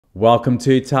Welcome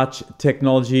to Touch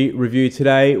Technology Review.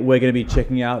 Today we're going to be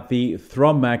checking out the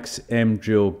Thronmax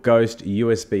MDrill Ghost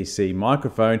USB-C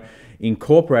microphone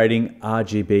incorporating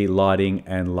RGB lighting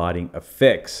and lighting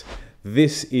effects.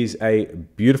 This is a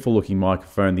beautiful looking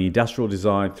microphone. The industrial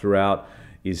design throughout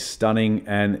is stunning,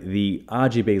 and the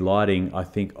RGB lighting I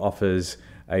think offers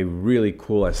a really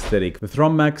cool aesthetic. The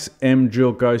Thronmax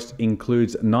MDrill Ghost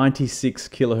includes 96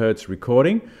 kilohertz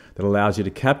recording that allows you to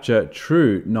capture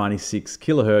true 96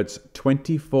 kilohertz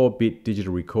 24-bit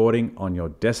digital recording on your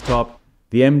desktop.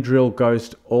 The MDrill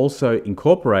Ghost also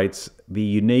incorporates the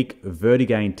unique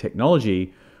VERTIGAIN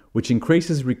technology, which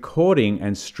increases recording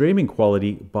and streaming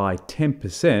quality by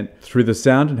 10% through the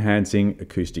sound enhancing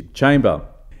acoustic chamber.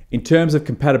 In terms of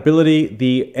compatibility,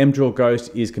 the MDrill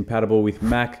Ghost is compatible with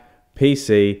Mac,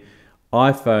 PC,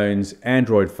 iPhones,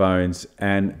 Android phones,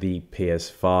 and the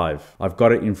PS5. I've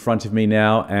got it in front of me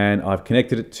now, and I've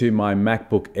connected it to my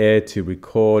MacBook Air to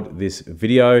record this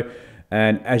video.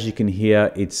 And as you can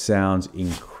hear, it sounds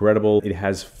incredible. It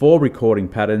has 4 recording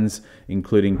patterns,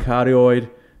 including cardioid,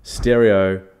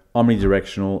 stereo,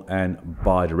 omnidirectional, and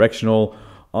bidirectional.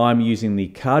 I'm using the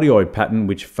cardioid pattern,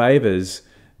 which favors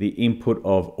the input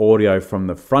of audio from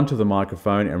the front of the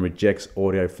microphone and rejects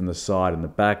audio from the side and the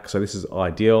back. So this is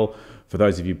ideal for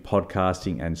those of you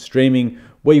podcasting and streaming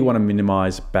where you want to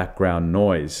minimize background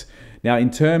noise. Now, in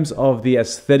terms of the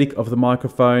aesthetic of the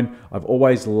microphone, I've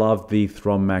always loved the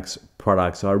Thronmax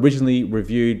products. So I originally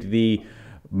reviewed the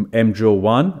MDrill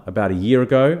 1 about a year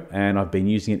ago, and I've been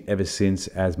using it ever since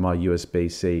as my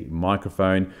USB-C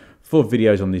microphone for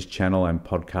videos on this channel and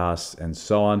podcasts and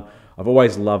so on. I've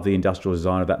always loved the industrial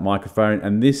design of that microphone,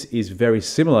 and this is very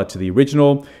similar to the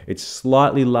original. It's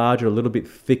slightly larger, a little bit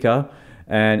thicker,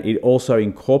 and it also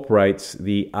incorporates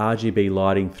the RGB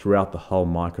lighting throughout the whole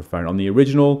microphone. On the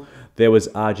original, there was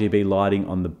RGB lighting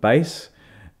on the base,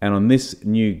 and on this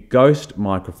new Ghost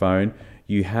microphone,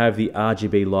 you have the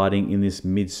RGB lighting in this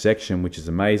midsection, which is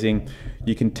amazing.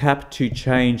 You can tap to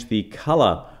change the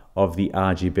color of the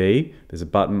RGB. There's a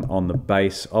button on the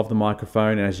base of the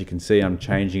microphone, and as you can see, I'm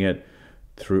changing it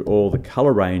through all the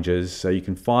color ranges so you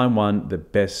can find one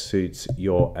that best suits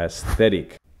your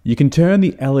aesthetic. You can turn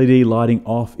the LED lighting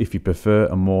off if you prefer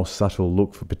a more subtle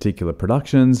look for particular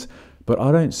productions, but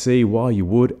I don't see why you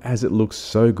would, as it looks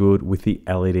so good with the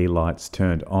LED lights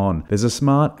turned on. There's a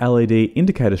smart LED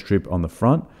indicator strip on the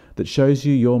front that shows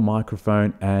you your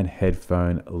microphone and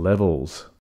headphone levels.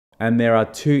 And there are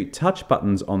 2 touch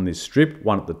buttons on this strip,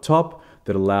 one at the top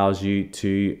that allows you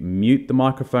to mute the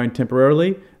microphone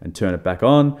temporarily and turn it back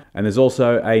on. And there's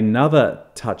also another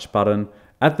touch button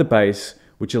at the base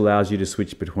which allows you to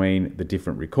switch between the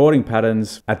different recording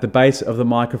patterns. At the base of the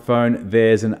microphone,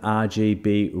 there's an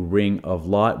RGB ring of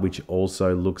light, which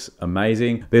also looks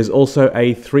amazing. There's also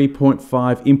a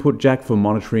 3.5 input jack for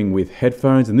monitoring with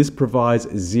headphones, and this provides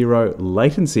 0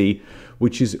 latency,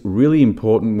 which is really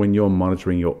important when you're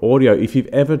monitoring your audio. If you've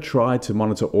ever tried to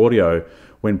monitor audio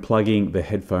when plugging the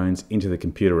headphones into the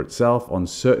computer itself, on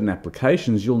certain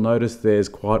applications, you'll notice there's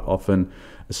quite often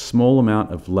a small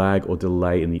amount of lag or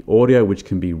delay in the audio, which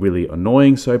can be really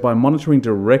annoying. So by monitoring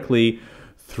directly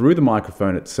through the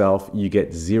microphone itself, you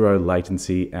get 0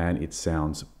 latency and it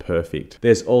sounds perfect.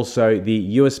 There's also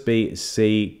the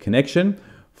USB-C connection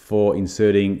for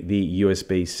inserting the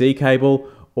USB-C cable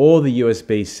or the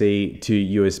USB-C to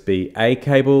USB-A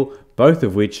cable, both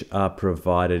of which are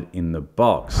provided in the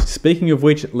box. Speaking of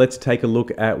which, let's take a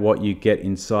look at what you get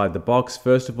inside the box.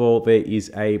 First of all, there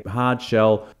is a hard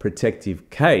shell protective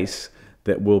case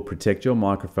that will protect your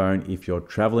microphone if you're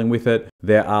traveling with it.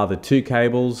 There are the 2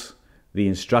 cables, the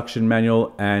instruction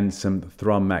manual, and some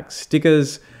Thronmax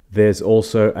stickers. There's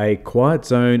also a quiet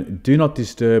zone, do not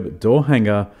disturb door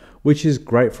hanger, which is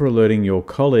great for alerting your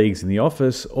colleagues in the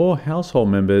office or household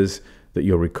members that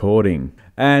you're recording.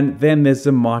 And then there's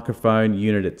the microphone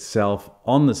unit itself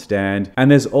on the stand.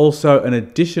 And there's also an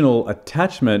additional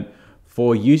attachment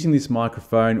for using this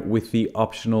microphone with the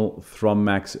optional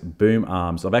Thronmax boom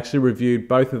arms. I've actually reviewed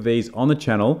both of these on the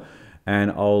channel,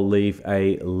 and I'll leave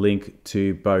a link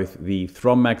to both the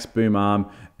Thronmax boom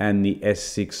arm and the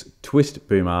S6 twist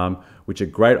boom arm, which are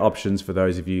great options for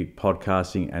those of you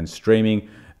podcasting and streaming,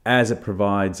 as it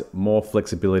provides more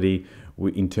flexibility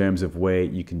in terms of where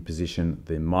you can position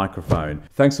the microphone.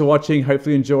 Thanks for watching.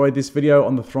 Hopefully you enjoyed this video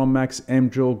on the Thronmax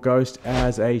MDrill Ghost.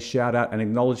 As a shout out and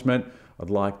acknowledgement, I'd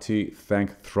like to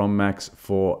thank Thronmax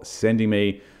for sending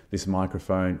me this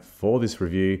microphone for this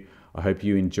review. I hope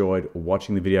you enjoyed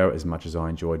watching the video as much as I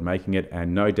enjoyed making it,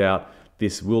 and no doubt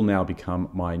this will now become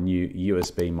my new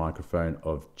USB microphone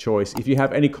of choice. If you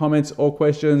have any comments or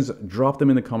questions, drop them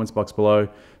in the comments box below.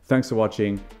 Thanks for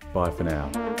watching. Bye for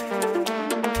now.